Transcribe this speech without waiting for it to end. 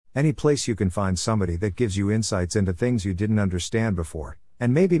Any place you can find somebody that gives you insights into things you didn't understand before,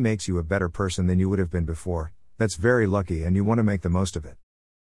 and maybe makes you a better person than you would have been before, that's very lucky and you want to make the most of it.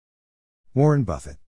 Warren Buffett.